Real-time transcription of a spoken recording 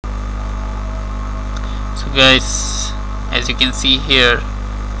So guys, as you can see here,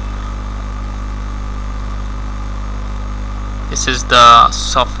 this is the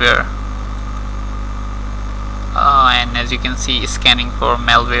software, and as you can see, scanning for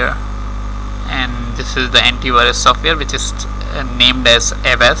malware. And this is the antivirus software, which is named as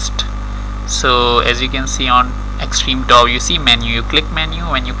AVAST. So as you can see on extreme top, you see menu. You click menu.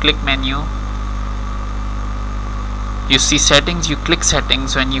 When you click menu, you see settings. You click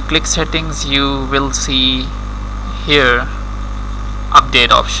settings. When you click settings, you will see here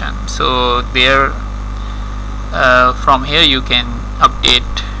update option. So there, from here you can update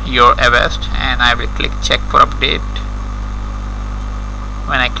your AVAST, and I will click check for update.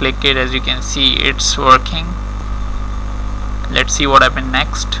 When I click it, as you can see, it's working. Let's see what happened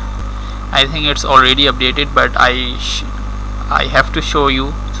next. I think it's already updated, but I have to show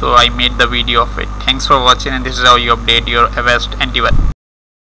you, so I made the video of it. Thanks for watching, and this is how you update your AVAST antivirus.